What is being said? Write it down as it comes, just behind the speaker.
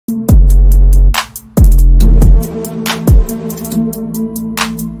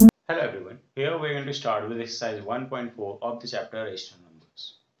to start with exercise 1.4 of the chapter rational numbers.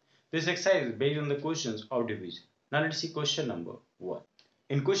 This exercise is based on the questions of division. Now let's see question number 1.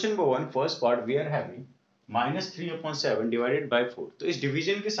 In question number 1, first part we are having -3/7 divided by 4. तो इस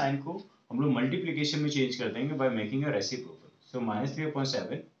division के sign को हम लोग multiplication में change कर देंगे by making a reciprocal. So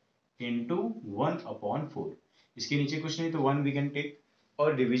 -3/7 into 1/4. इसके नीचे कुछ नहीं तो 1 we can take और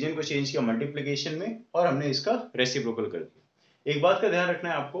डिवीजन को चेंज किया मल्टीप्लिकेशन में और हमने इसका रेसिप्रोकल कर दिया. एक बात का ध्यान रखना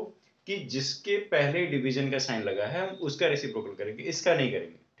है आपको कि जिसके पहले डिवीजन का साइन लगा है हम उसका रेसिप्रोकल करेंगे, इसका नहीं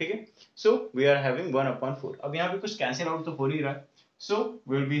करेंगे. ठीक है. So we are having 1/4. अब यहाँ पे कुछ कैंसिल आउट तो हो नहीं रहा है. So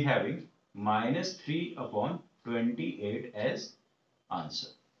we will be having -3/28 as answer.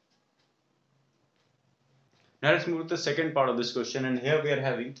 Now let's move to the second part of this question, and here we are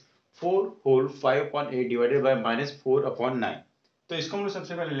having 4 whole 5/8 divided by -4/9. तो इसको हम लोग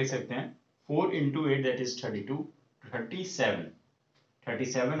सबसे पहले लिख सकते हैं 4 into 8 that is 32,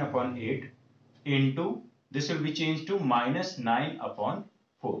 37/8 into this will be changed to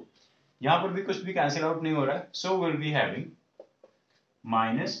 -9/4. यहाँ पर भी कुछ भी कैंसिल आउट नहीं हो रहा है, so we'll be having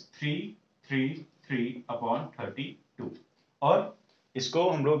 -333/32 और इसको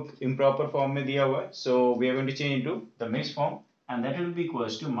हम लोग improper फॉर्म में दिया हुआ है, so we are going to change into the mixed form and that will be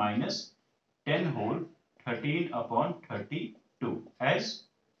equals to -10 whole 13/32 as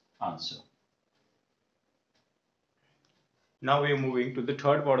answer. Now we are moving to the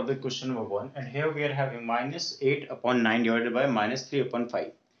third part of the question number 1 and here we are having -8/9 divided by -3/5.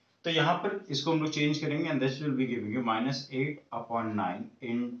 तो यहाँ पर इसको हम लोग change करेंगे and this will be giving you -8/9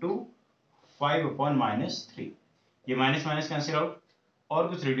 into 5/3. ये minus minus cancel out और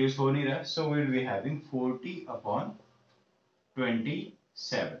कुछ रिड्यूस हो नहीं रहा है, so we will be having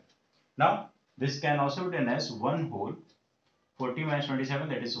 40/27. Now this can also be done as 1 whole 40 minus 27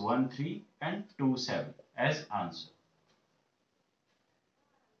 that is 13 and 27 as answer.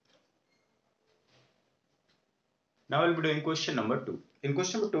 Now we'll be doing question number 2. In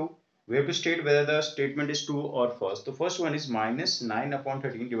question number 2, we have to state whether the statement is true or false. The first one is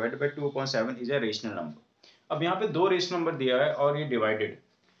 -9/13 divided by 2/7 is a rational number. अब यहाँ पे दो rational number दिया है और ये divided,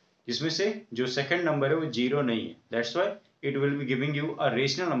 जिसमें से जो सेकंड नंबर है वो 0 नहीं है. That's why it will be giving you a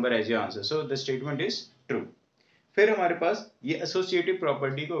rational number as your answer. So the statement is true. फिर हमारे पास ये एसोसिएटिव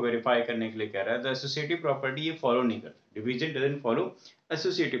प्रॉपर्टी को वेरीफाई करने के लिए कह रहा है. तो एसोसिएटिव प्रॉपर्टी ये फॉलो नहीं करता. Division doesn't follow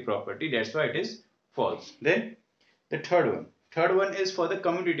associative property. That's why it is false. Then the third one is for the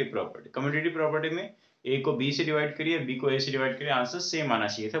commutative property. commutative property में a को b से डिवाइड करिए, b को a से डिवाइड करिए, आंसर सेम आना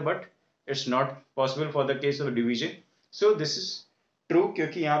चाहिए था, but it's not possible for the case of division. So this is true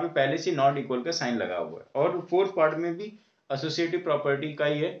क्योंकि यहाँ पे पहले से नॉट इक्वल का साइन लगा हुआ है और फोर्थ पार्ट में भी एसोसिएटिव प्रॉपर्टी का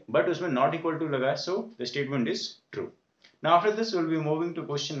ही है बट उसमें नॉट इक्वल टू लगा है. So the statement is true. Now after this will be moving to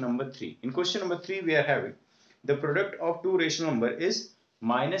question number 3. In question number 3 we are having the product of two rational number is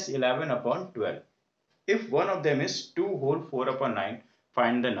 -11/12. If one of them is 2 whole 4/9,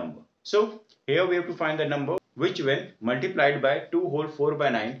 find the number. So here we have to find the number which when multiplied by 2 whole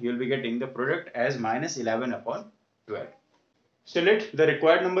 4/9, you will be getting the product as -11/12. So let the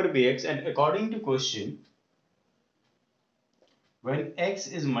required number be x, and according to question, when x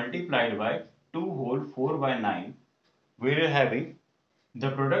is multiplied by 2 whole 4/9, we are having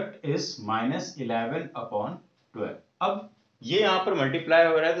the product is -11/12. अब ये यहाँ पर multiply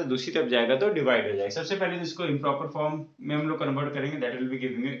हो रहा है तो दूसरी तरफ जाएगा तो डिवाइड हो जाएगा. सबसे पहले तो इसको इम्प्रॉपर फॉर्म में हम लोग कन्वर्ट करेंगे. That will be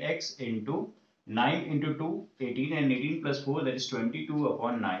giving you x into 9 into 2 18 and 18 plus 4 that is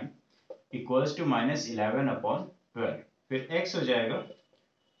 22/9 equals to -11/12. फिर x हो जाएगा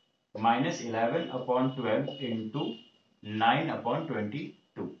 -11/12 into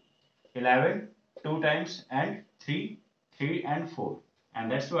 9/22. 11 2 times and 3 and 4,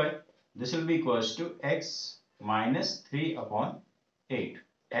 and that's why this will be equals to x -3/8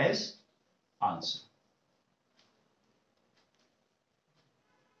 as answer.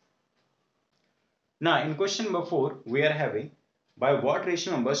 Now in question number 4 we are having by what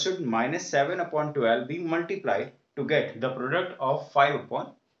rational number should -7/12 be multiplied to get the product of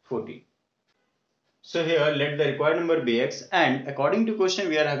 5/14. So here let the required number be x, and according to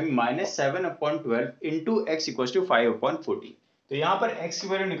question we are having -7/12 into x equals to 5/14. तो यहाँ पर x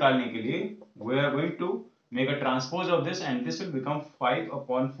की value निकालने के लिए we are going to make a transpose of this and this will become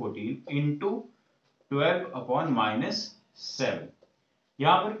 5/14 into 12/-7.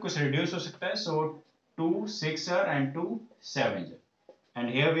 यहाँ पर कुछ रिड्यूस हो सकता है, so 2 6 and 2 7, and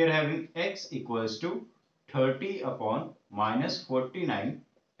here we are having x equals to 30/-49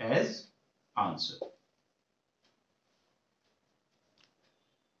 as answer.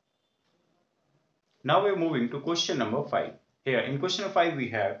 Now we are moving to question number 5. Here in question number 5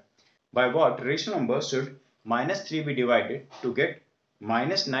 we have by what rational number should -3 be divided to get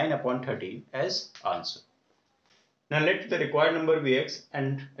minus 9 upon 13 as answer. Now let the required number be x,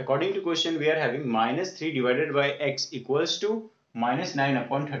 and according to question we are having minus 3 divided by x equals to minus 9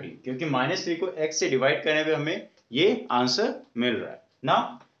 upon 13, क्योंकि minus 3 को x से divide करने पे हमें ये answer मिल रहा है.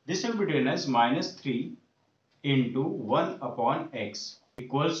 Now this will be written as minus 3 into 1 upon x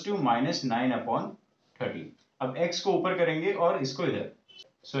equals to minus 9 upon 13. अब x को ऊपर करेंगे और इसको इधर.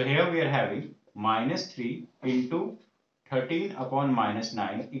 So here we are having minus 3 into 13 upon minus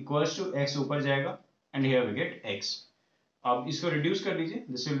 9 equals to x ऊपर जाएगा and here we get x. अब इसको reduce कर लीजिए.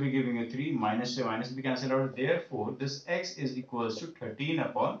 This will be giving you 3. Minus से minus भी cancel out. Therefore this x is equals to 13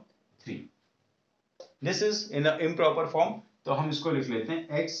 upon 3. This is in the improper form. तो हम इसको लिख लेते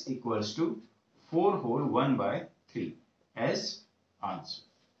हैं x equals to 4 whole 1 by 3 as answer.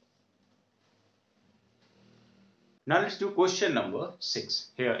 Now let's do question number 6.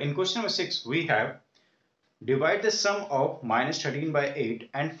 Here in question number 6 we have divide the sum of minus 13 by 8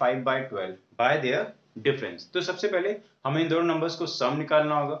 and 5 by 12 by their difference. तो सबसे पहले हमें इन दोनों नंबर्स को सम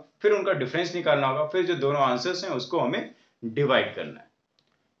निकालना होगा, फिर उनका डिफरेंस निकालना होगा, फिर जो दोनों आंसर्स हैं उसको हमें डिवाइड करना है.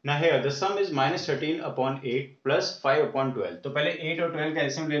 Now here the sum is minus 13 upon 8 plus 5 upon 12. तो पहले 8 और 12 का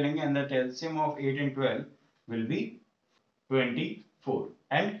LCM ले लेंगे and the LCM of 8 and 12 will be 24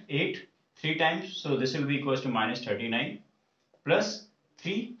 and 8 3 times, so this will be equals to minus 39 plus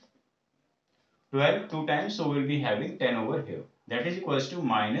 3 12 2 times, so we'll be having 10 over here, that is equals to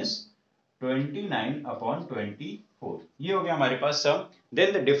minus 29 upon 24. ये हो गया हमारे पास sum.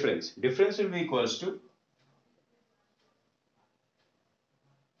 Then the difference will be equals to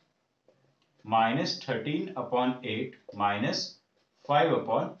minus 13 upon 8 minus 5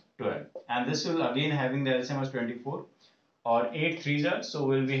 upon 12, and this will again having the LCM as 24 or 8 3s are, so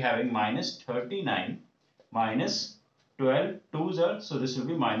we'll be having minus 39 minus 12 2s are, so this will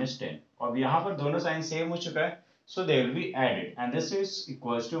be minus 10. और यहाँ पर दोनों sign same हो चुका है, so they will be added and this is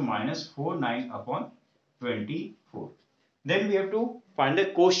equals to minus 49 upon 24. Then we have to find the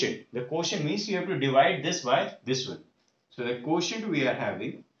quotient. The quotient means you have to divide this by this one. So the quotient we are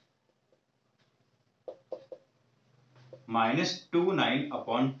having minus 29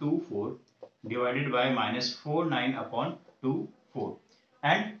 upon 24 divided by minus 49 upon 24,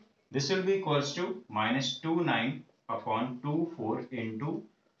 and this will be equals to minus 29 upon 24 into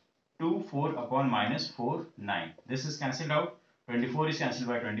 24 upon minus 4 9. This is cancelled out. 24 is cancelled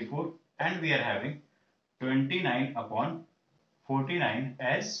by 24 and we are having 29 upon 49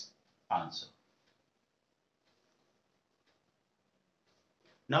 as answer.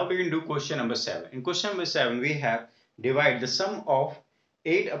 Now we can do question number 7. In question number 7 we have divide the sum of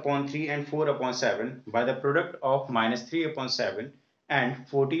 8 upon 3 and 4 upon 7 by the product of minus 3 upon 7 and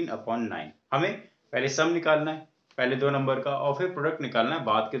 14 upon 9. हमें पहले सम निकालना है, पहले दो number का, और फिर product निकालना है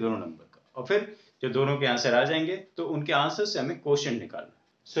बाद के दोनों नंबर का, और फिर जब दोनों के आंसर आ जाएंगे तो उनके आंसर से हमें क्वोशिएंट निकालना है.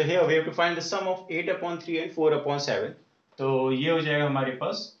 So here we have to find the some of 8 upon 3 and 4 upon 7. तो ये हो जाएगा हमारे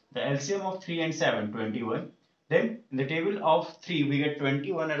पास the LCM of 3 and 7 21. Then in the table of 3 we get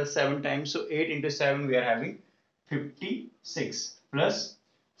 21 at 7 times, so 8 into 7 we are having 56 plus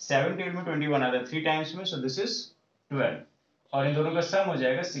 7 table में 21 आता है 3 times में, so this is 12 और इन दोनों का सम हो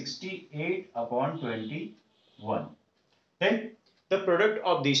जाएगा 68 upon 21. Then the product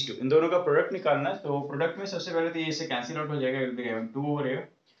of these two, इन दोनों का प्रोडक्ट निकालना है. तो प्रोडक्ट में सबसे पहले तो ये से कैंसिल आउट हो जाएगा, will be having 2 over here,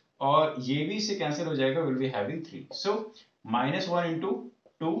 और ये भी से कैंसिल हो जाएगा, will be having 3. So minus 1 into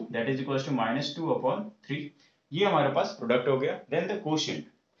 2 that is equals to minus 2 upon 3. ये हमारे पास प्रोडक्ट हो गया. Then the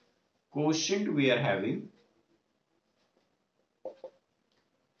quotient we are having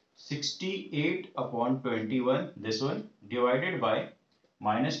 68 upon 21, this one, divided by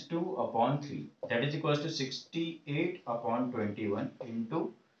minus 2 upon 3, that is equals to 68 upon 21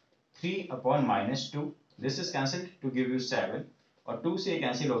 into 3 upon minus 2. This is cancelled to give you 7 और 2 से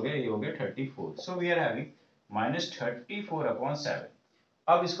cancel हो गया, ये हो गया 34. So we are having minus 34 upon 7.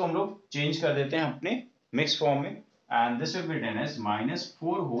 अब इसको हम लोग चेंज कर देते हैं अपने मिक्स फॉर्म में, and this will be written as minus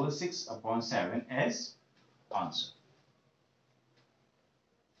 4 whole 6 upon 7 as answer.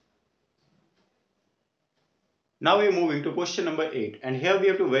 Now we are moving to question number 8, and here we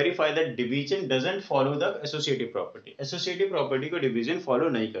have to verify that division doesn't follow the associative property. Associative property को division follow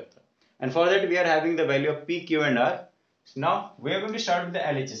नहीं करता, and for that we are having the value of P, Q and R. Now we are going to start with the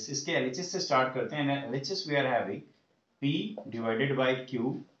LHS. इसके LHS से start करते हैं. In LHS we are having P divided by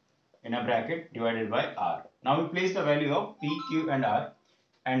Q in a bracket divided by R. Now we place the value of P, Q and R,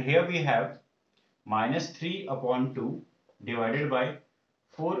 and here we have minus 3 upon 2 divided by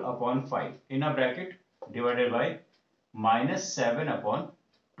 4 upon 5 in a bracket divided by minus 7 upon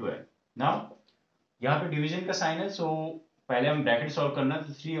 12. Now यहाँ पे division का sign है, सो पहले हम bracket solve करना है.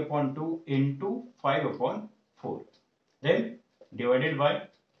 तो 3 upon 2 into 5 upon 4. Then divided by,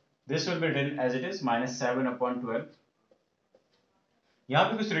 this will be written as it is minus 7 upon 12. यहाँ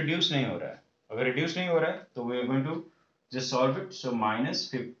पे कुछ रिड्यूस नहीं हो रहा है, अगर रिड्यूस नहीं हो रहा है तो we are going to just solve it. So minus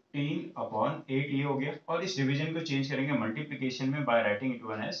 15 upon 8 ये हो गया, और इस डिवीजन को चेंज करेंगे मल्टीप्लीकेशन में by writing it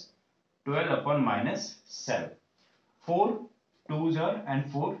one as 12 upon minus 7. 4 2s are and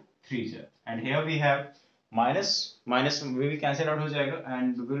 4 3s are, and here we have minus will be cancel out हो जाएगा,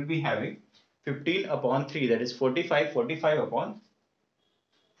 and we will be having 15 upon 3, that is 45 upon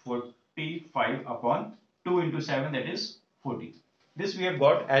 2 into 7, that is 40. This we have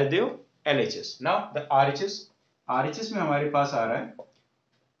got as the LHS. Now the RHS में हमारे पास आ रहा है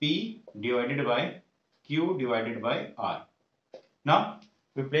P divided by Q divided by R. Now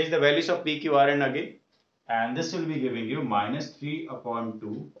we place the values of P, Q, R and again, and this will be giving you minus 3 upon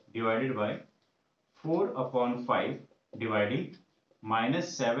 2 divided by 4 upon 5 dividing minus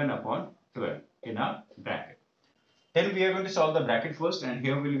 7 upon 12 in a bracket. Then we are going to solve the bracket first, and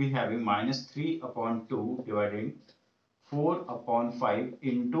here we will be having minus 3 upon 2 dividing 4 upon 5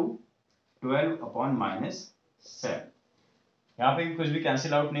 into 12 upon minus 7. यहाँ पे कुछ भी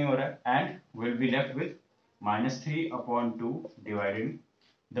cancel out नहीं हो रहा है, and will be left with minus 3 upon 2 dividing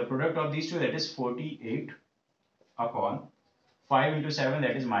the product of these two, that is 48 upon 5 into 7,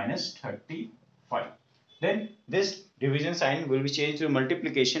 that is minus 35. Then this division sign will be changed to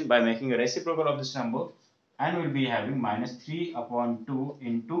multiplication by making a reciprocal of this number, and we will be having minus 3 upon 2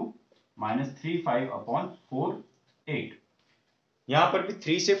 into minus 35 upon 4 8. यहाँ पर भी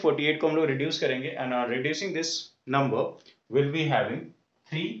 3 से 48 को हम लोग reduce करेंगे, and on reducing this number will be having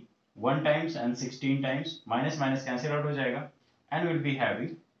 3 1 times and 16 times, minus minus cancel out हो जाएगा, and we will be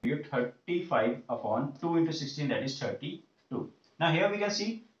having 35 upon 2 into 16, that is 32. Now here we can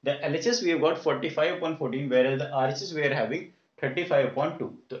see the LHS we have got 45 upon 14, whereas the RHS we are having 35 upon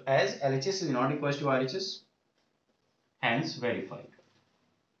 2. So as LHS is not equal to RHS, hence verified.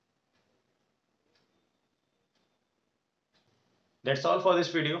 That's all for this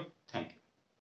video.